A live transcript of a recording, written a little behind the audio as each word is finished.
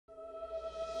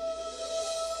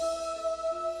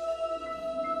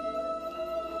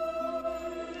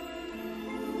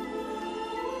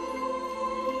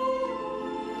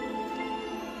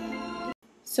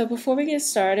So before we get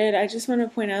started, I just want to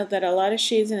point out that a lot of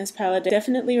shades in this palette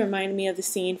definitely remind me of the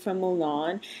scene from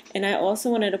Mulan, and I also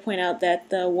wanted to point out that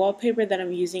the wallpaper that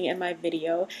I'm using in my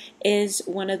video is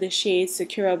one of the shades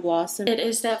Sakura Blossom. It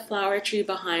is that flower tree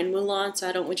behind Mulan, so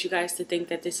I don't want you guys to think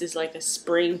that this is like a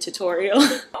spring tutorial.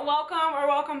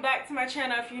 Welcome back to my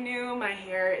channel. If you're new, my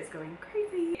hair is going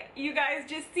crazy. You guys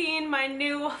just seen my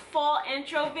new fall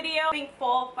intro video. I think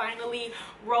fall finally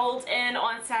rolled in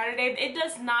on Saturday. It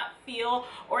does not feel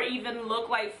or even look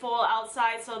like fall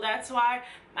outside, so that's why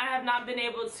I have not been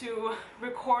able to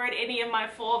record any of my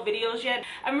fall videos yet.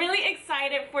 I'm really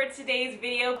excited for today's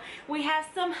video. We have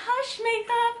some Hush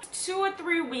makeup. 2 or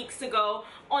 3 weeks ago,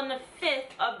 on the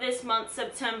 5th of this month,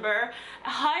 September,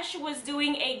 Hush was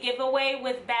doing a giveaway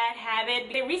with Bad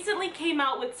Habit. They recently came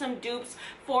out with some dupes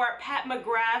for Pat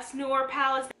McGrath's newer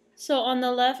palettes. So on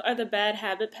the left are the Bad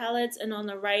Habit palettes, and on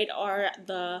the right are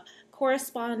the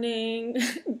corresponding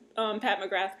Pat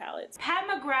McGrath palettes. Pat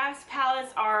McGrath's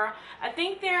palettes are, I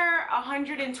think they're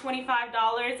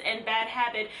 $125, and Bad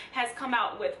Habit has come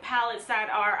out with palettes that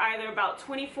are either about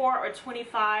 $24 or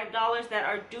 $25 that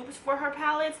are dupes for her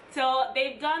palettes. So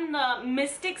they've done the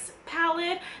Mystics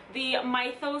palette, the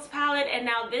Mythos palette, and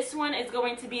now this one is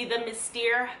going to be the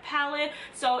Mystere palette.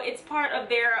 So it's part of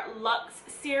their Luxe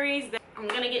series. I'm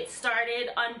gonna get started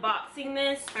unboxing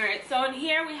this. Alright, so in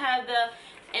here we have the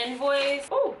invoice.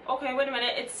 Oh, okay, wait a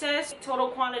minute. It says total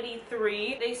quantity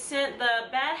 3. They sent the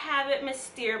Bad Habit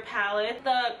Mystere palette,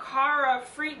 the Cara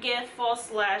free gift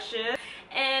false lashes,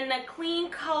 and the Clean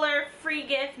Color free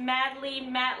gift Madly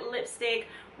matte lipstick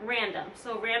random.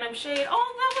 So random shade.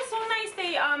 Oh, that was so nice.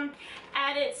 They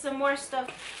added some more stuff.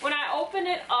 When I open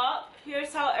it up,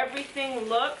 here's how everything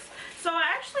looks. So I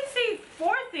actually see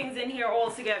 4 things in here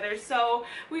all together. So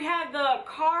we have the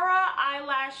Cara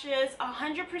eyelashes,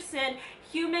 100%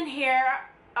 human hair,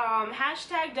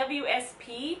 hashtag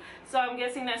WSP. So I'm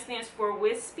guessing that stands for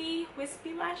wispy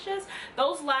lashes.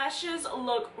 Those lashes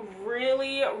look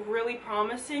really, really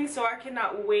promising, so I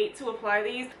cannot wait to apply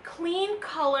these. Clean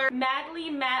Color Madly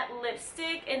matte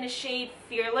lipstick in the shade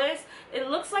Fearless. It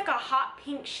looks like a hot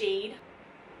pink shade.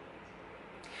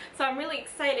 So I'm really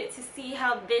excited to see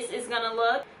how this is gonna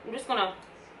look. I'm just gonna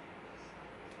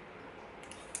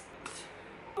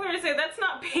say that's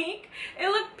not pink. It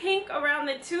looked pink around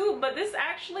the tube, but this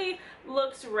actually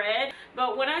looks red.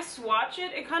 But when I swatch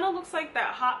it, it kind of looks like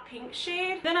that hot pink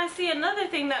shade. Then I see another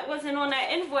thing that wasn't on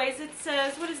that invoice. It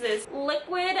says, what is this?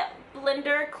 Liquid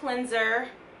Blender Cleanser.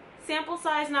 Sample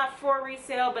size not for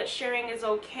resale, but sharing is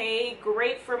okay.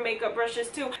 Great for makeup brushes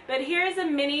too. But here's a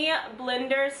mini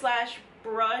blender slash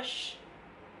brush,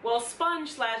 well, sponge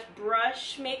slash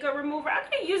brush makeup remover. I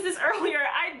could have used this earlier.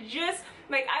 I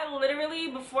literally,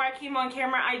 before I came on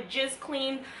camera, I just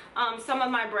cleaned some of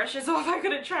my brushes off. I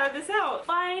could have tried this out.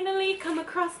 Finally come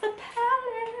across the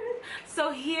palette.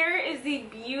 So here is the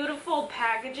beautiful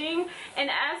packaging, and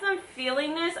as I'm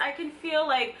feeling this, I can feel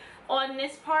like on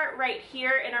this part right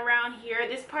here and around here,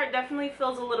 this part definitely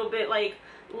feels a little bit like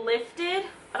lifted.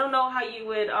 I don't know how you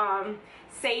would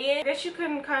say it. I guess you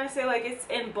can kind of say like it's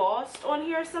embossed on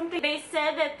here or something. They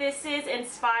said that this is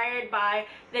inspired by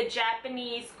the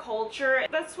Japanese culture.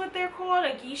 That's what they're called,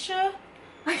 a geisha?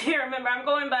 I can't remember. I'm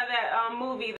going by that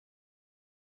movie.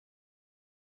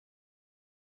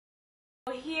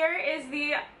 Here is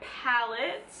the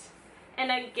palette.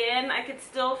 And again, I could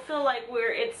still feel like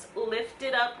where it's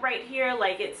lifted up right here,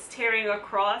 like it's tearing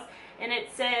across. And it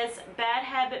says Bad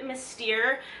Habit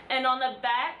Mystere. And on the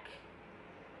back,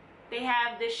 they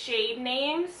have the shade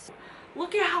names.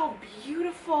 Look at how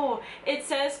beautiful. It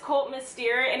says Cult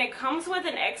Mystere, and it comes with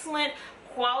an excellent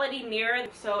quality mirror.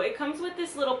 So it comes with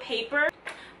this little paper.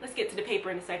 Let's get to the paper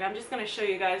in a second. I'm just going to show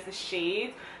you guys the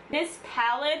shades. This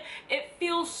palette, it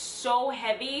feels so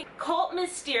heavy. Cult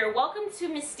Mystere. Welcome to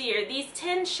Mystere. These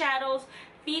 10 shadows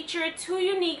feature 2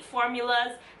 unique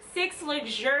formulas, 6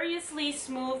 luxuriously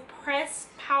smooth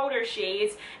pressed powder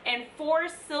shades, and 4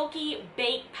 silky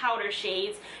baked powder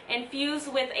shades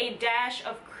infused with a dash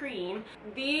of cream.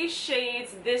 These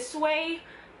shades this way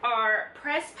are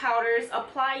pressed powders.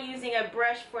 Apply using a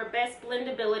brush for best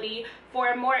blendability.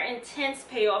 For a more intense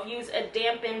payoff, use a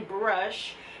dampened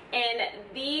brush. And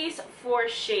these 4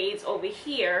 shades over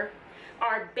here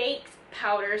are baked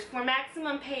powders. For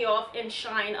maximum payoff and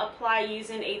shine, apply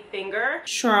using a finger.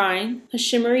 Shrine, a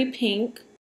shimmery pink.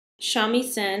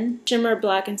 Shamisen, shimmer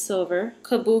black and silver.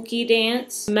 Kabuki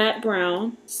Dance, matte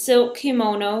brown. Silk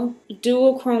Kimono,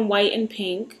 duochrome white and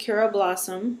pink. Sakura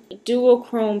Blossom,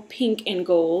 duochrome pink and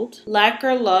gold.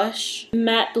 Lacquer Lush,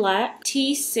 matte black.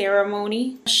 Tea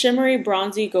Ceremony, shimmery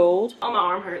bronzy gold. Oh, my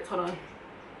arm hurts, hold on.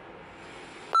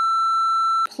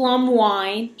 Plum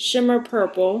Wine, Shimmer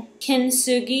Purple,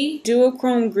 Kintsugi,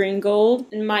 Duochrome Green Gold,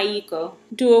 and Maiko,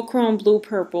 Duochrome Blue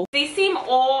Purple. They seem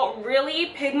all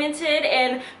really pigmented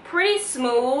and pretty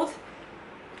smooth.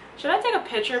 Should I take a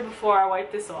picture before I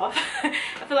wipe this off? I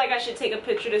feel like I should take a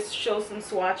picture to show some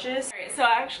swatches. Alright, so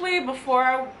actually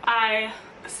before I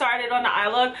started on the eye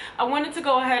look, I wanted to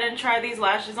go ahead and try these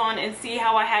lashes on and see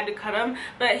how I had to cut them,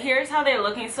 but here's how they're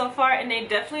looking so far, and they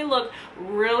definitely look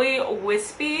really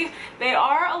wispy. They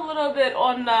are a little bit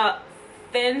on the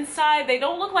thin side. They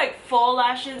don't look like full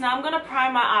lashes. Now I'm gonna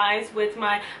prime my eyes with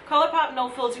my ColourPop No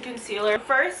Filter Concealer.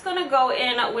 First gonna go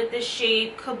in with the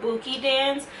shade Kabuki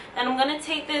Dance, and I'm gonna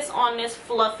take this on this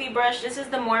fluffy brush. This is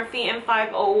the Morphe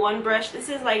M501 brush. This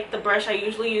is like the brush I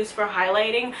usually use for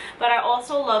highlighting, but I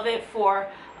also love it for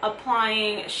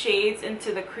applying shades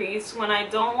into the crease when I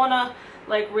don't want to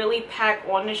like really pack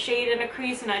on the shade in the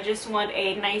crease and I just want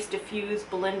a nice diffuse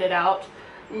blended out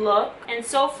look. And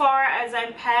so far as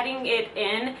I'm patting it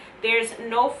in, there's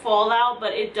no fallout,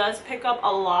 but it does pick up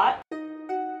a lot.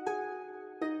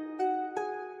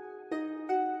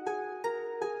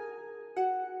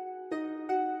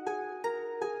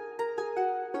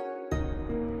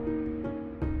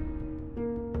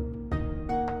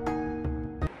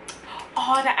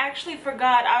 Oh, and I actually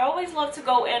forgot. I always love to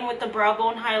go in with the brow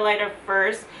bone highlighter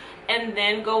first and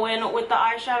then go in with the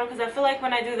eyeshadow, because I feel like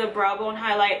when I do the brow bone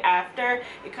highlight after,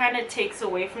 it kind of takes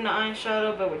away from the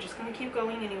eyeshadow, but we're just going to keep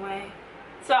going anyway.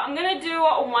 So I'm going to do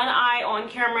one eye on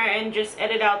camera and just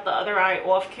edit out the other eye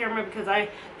off camera because I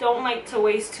don't like to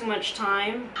waste too much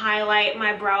time. Highlight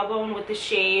my brow bone with the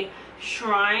shade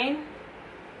Shrine,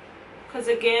 because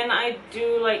again, I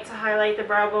do like to highlight the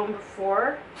brow bone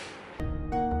before.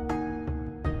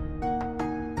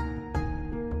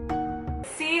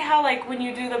 See how like when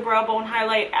you do the brow bone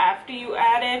highlight after you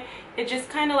add it, it just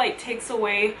kind of like takes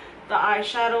away the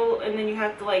eyeshadow and then you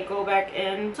have to like go back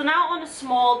in. So now on a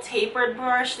small tapered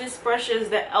brush, this brush is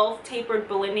the e.l.f. tapered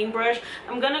blending brush.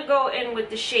 I'm gonna go in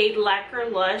with the shade Lacquer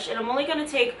Lush, and I'm only gonna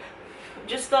take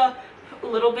just a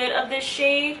little bit of this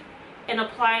shade and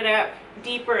apply that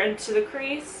deeper into the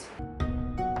crease.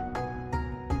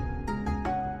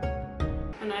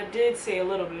 And I did say a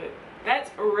little bit.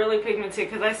 That's really pigmented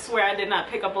because I swear I did not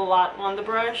pick up a lot on the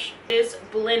brush. This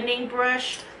blending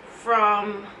brush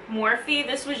from Morphe,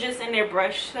 this was just in their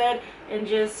brush set, and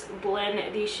just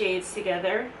blend these shades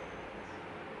together.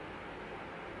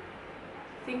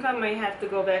 I think I might have to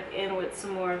go back in with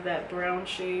some more of that brown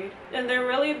shade. And they're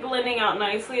really blending out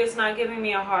nicely. It's not giving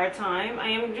me a hard time. I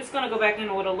am just going to go back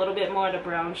in with a little bit more of the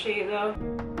brown shade though.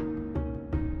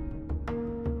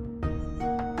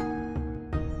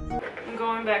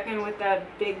 Going back in with that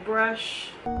big brush.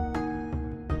 Alright,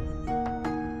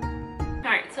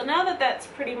 so now that that's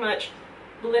pretty much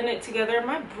blended together,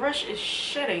 my brush is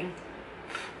shedding.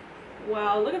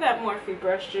 Wow, look at that Morphe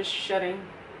brush just shedding.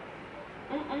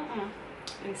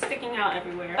 And sticking out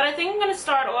everywhere. But I think I'm going to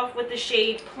start off with the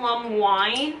shade Plum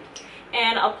Wine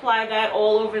and apply that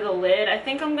all over the lid. I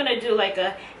think I'm going to do like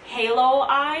a halo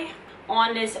eye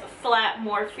on this flat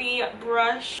Morphe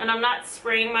brush, and I'm not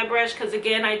spraying my brush because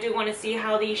again I do want to see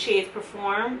how these shades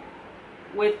perform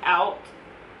without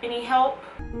any help.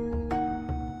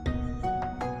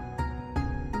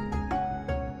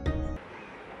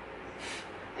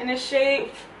 And the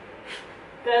shade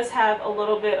does have a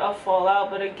little bit of fallout,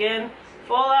 but again,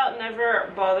 fallout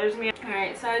never bothers me.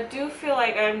 Alright, so I do feel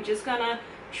like I'm just gonna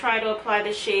try to apply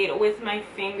the shade with my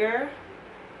finger.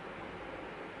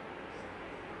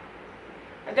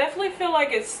 I definitely feel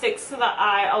like it sticks to the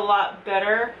eye a lot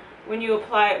better when you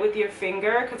apply it with your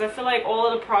finger, because I feel like all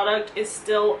of the product is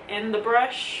still in the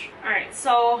brush. Alright,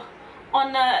 so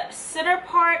on the center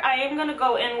part, I am going to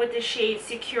go in with the shade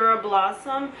Sakura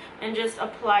Blossom and just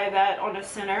apply that on the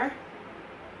center.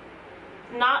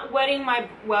 Not wetting my,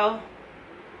 well,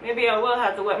 maybe I will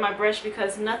have to wet my brush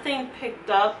because nothing picked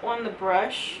up on the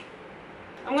brush.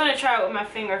 I'm going to try it with my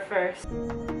finger first.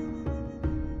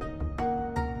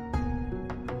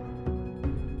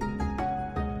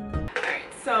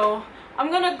 So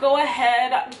I'm gonna go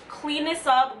ahead, clean this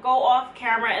up, go off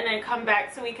camera, and then come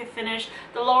back so we can finish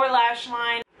the lower lash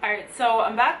line. Alright, so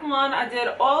I'm back on. I did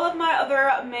all of my other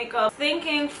makeup.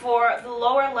 Thinking for the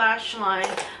lower lash line,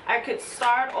 I could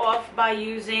start off by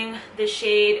using the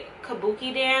shade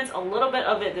Kabuki Dance, a little bit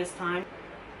of it this time.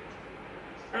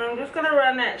 And I'm just gonna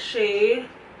run that shade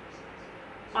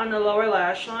on the lower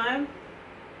lash line.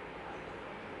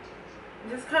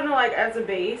 Just kind of like as a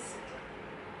base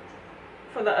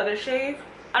for the other shade.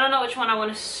 I don't know which one I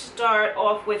want to start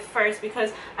off with first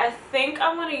because I think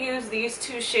I'm going to use these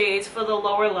two shades for the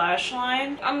lower lash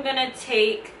line. I'm going to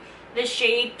take the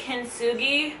shade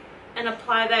Kintsugi and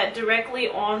apply that directly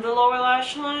on the lower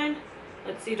lash line.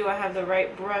 Let's see, do I have the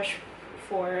right brush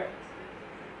for it?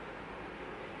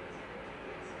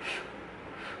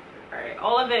 Alright,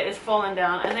 all of it is falling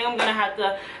down. I think I'm gonna have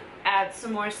to add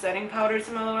some more setting powder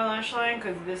to my lower lash line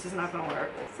because this is not gonna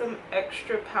work. Some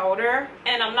extra powder,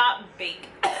 and I'm not baking.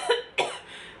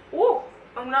 Ooh,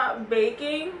 I'm not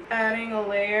baking. Adding a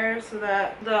layer so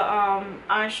that the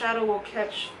eyeshadow will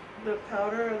catch the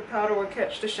powder will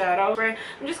catch the shadow.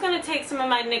 I'm just gonna take some of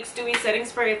my NYX Dewy Setting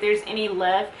Spray, if there's any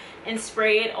left, and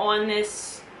spray it on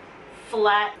this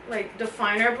flat like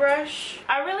definer brush.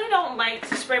 I really don't like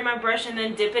to spray my brush and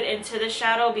then dip it into the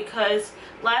shadow, because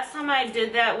last time I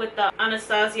did that with the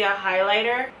Anastasia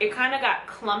highlighter, it kind of got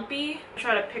clumpy.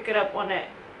 Try to pick it up on the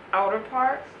outer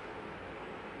part.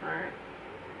 Alright.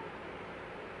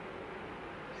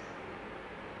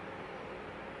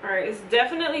 Alright, it's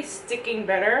definitely sticking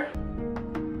better.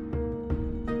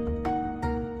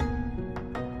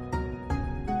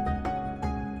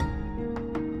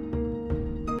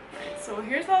 So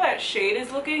here's how that shade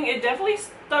is looking. It definitely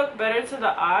stuck better to the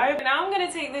eye. Now I'm going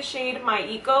to take the shade My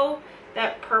Eco,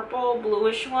 that purple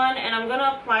bluish one, and I'm going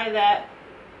to apply that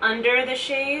under the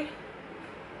shade.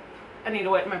 I need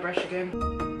to wet my brush again.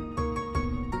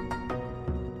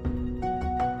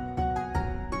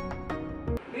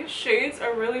 Shades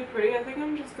are really pretty. I think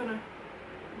I'm just gonna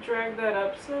drag that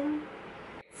up some.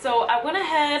 So I went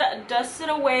ahead, dusted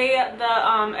away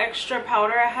the extra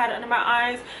powder I had under my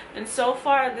eyes, and so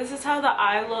far this is how the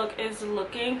eye look is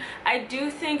looking. I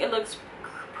do think it looks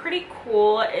pretty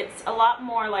cool. It's a lot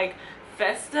more like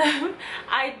festive.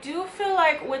 I do feel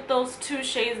like with those two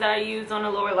shades that I used on the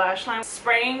lower lash line,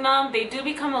 spraying them, they do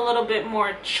become a little bit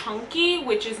more chunky,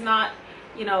 which is not,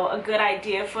 you know, a good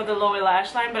idea for the lower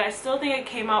lash line, but I still think it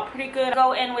came out pretty good.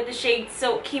 Go in with the shade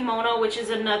Silk Kimono, which is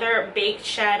another baked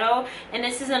shadow, and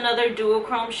this is another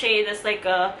duochrome shade that's like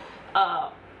a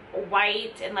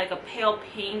white and like a pale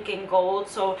pink and gold,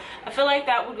 so I feel like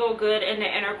that would go good in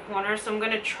the inner corner, so I'm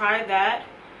gonna try that.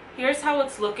 Here's how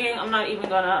it's looking. I'm not even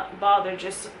gonna bother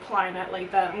just applying it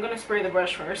like that. I'm gonna spray the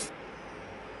brush first.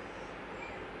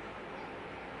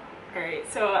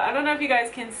 Alright, so I don't know if you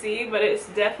guys can see, but it's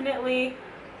definitely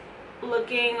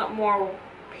looking more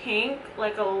pink,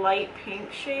 like a light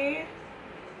pink shade.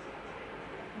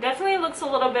 Definitely looks a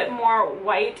little bit more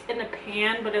white in the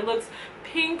pan, but it looks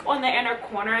pink on the inner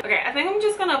corner. Okay, I think I'm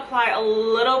just gonna apply a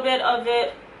little bit of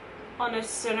it on the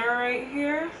center right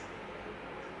here.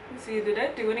 Let's see, did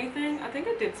that do anything? I think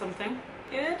it did something.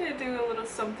 Yeah, it did do a little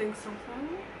something.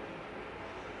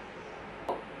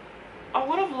 I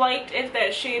would have liked if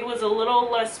that shade was a little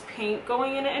less pink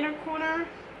going in the inner corner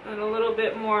and a little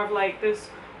bit more of like this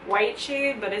white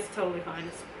shade, but it's totally fine.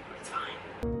 It's fine.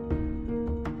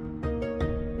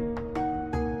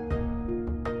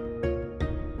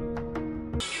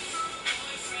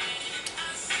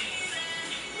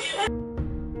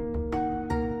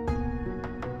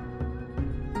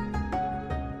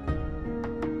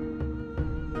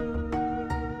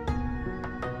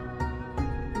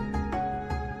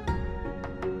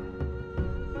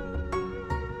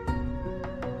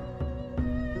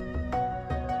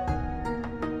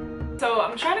 So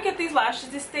I'm trying to get these lashes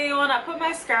to stay on. I put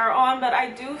mascara on, but I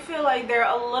do feel like they're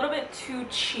a little bit too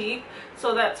cheap,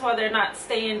 so that's why they're not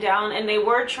staying down, and they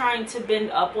were trying to bend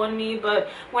up on me, but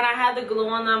when I had the glue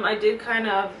on them, I did kind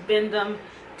of bend them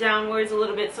downwards a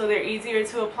little bit so they're easier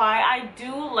to apply. I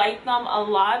do like them a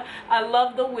lot. I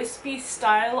love the wispy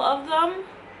style of them,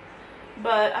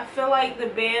 but I feel like the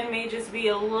band may just be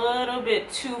a little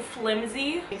bit too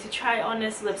flimsy. To try on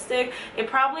this lipstick, it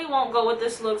probably won't go with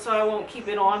this look, so I won't keep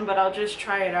it on, but I'll just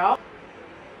try it out.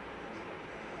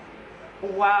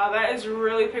 Wow, that is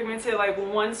really pigmented. Like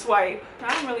one swipe,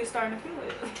 I'm really starting to feel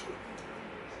it.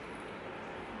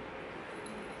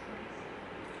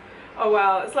 Oh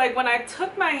wow, it's like when I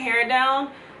took my hair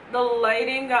down, the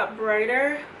lighting got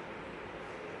brighter.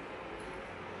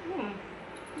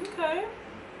 Okay,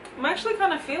 I'm actually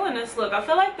kind of feeling this look. I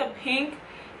feel like the pink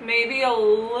may be a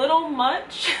little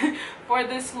much for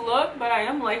this look, but I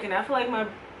am liking it. I feel like my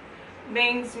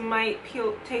bangs might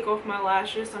take off my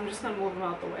lashes, so I'm just gonna move them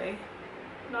out the way.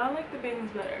 No, I like the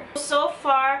bangs better. So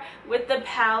far with the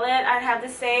palette, I'd have to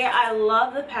say I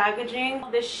love the packaging.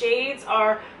 The shades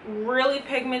are really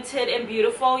pigmented and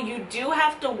beautiful. You do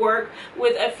have to work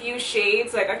with a few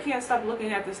shades. Like, I can't stop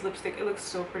looking at this lipstick. It looks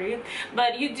so pretty.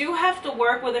 But you do have to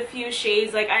work with a few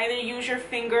shades. Like, either use your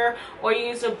finger or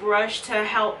use a brush to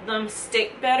help them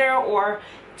stick better, or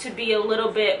to be a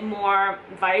little bit more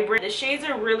vibrant. The shades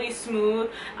are really smooth.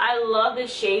 I love the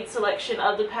shade selection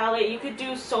of the palette. You could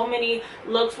do so many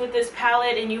looks with this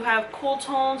palette, and you have cool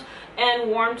tones and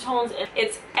warm tones.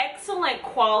 It's excellent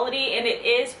quality, and it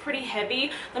is pretty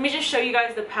heavy. Let me just show you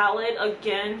guys the palette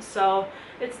again. So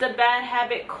it's the Bad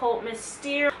Habit Cult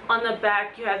Mystere. On the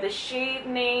back you have the shade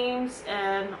names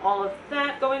and all of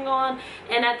that going on,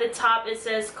 and at the top it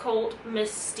says Cult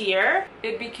Mystere.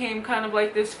 It became kind of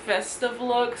like this festive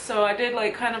look, so I did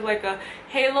like kind of like a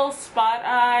halo spot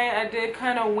eye. I did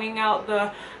kind of wing out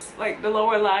the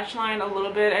lower lash line a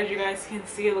little bit. As you guys can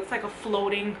see, it looks like a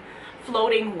floating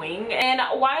wing. And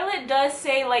while it does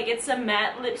say like it's a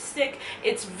matte lipstick,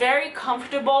 it's very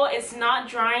comfortable. It's not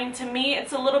drying. To me,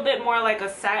 it's a little bit more like a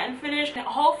satin finish. And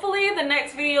hopefully the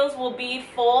next videos will be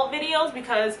fall videos,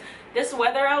 because this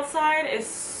weather outside is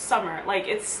summer. Like,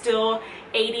 it's still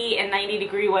 80 and 90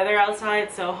 degree weather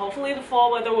outside, so hopefully the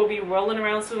fall weather will be rolling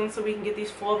around soon so we can get these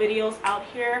fall videos out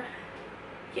here.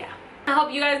 Yeah, I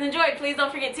hope you guys enjoyed. Please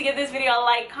don't forget to give this video a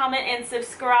like, comment, and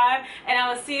subscribe, and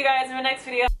I will see you guys in the next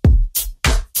video.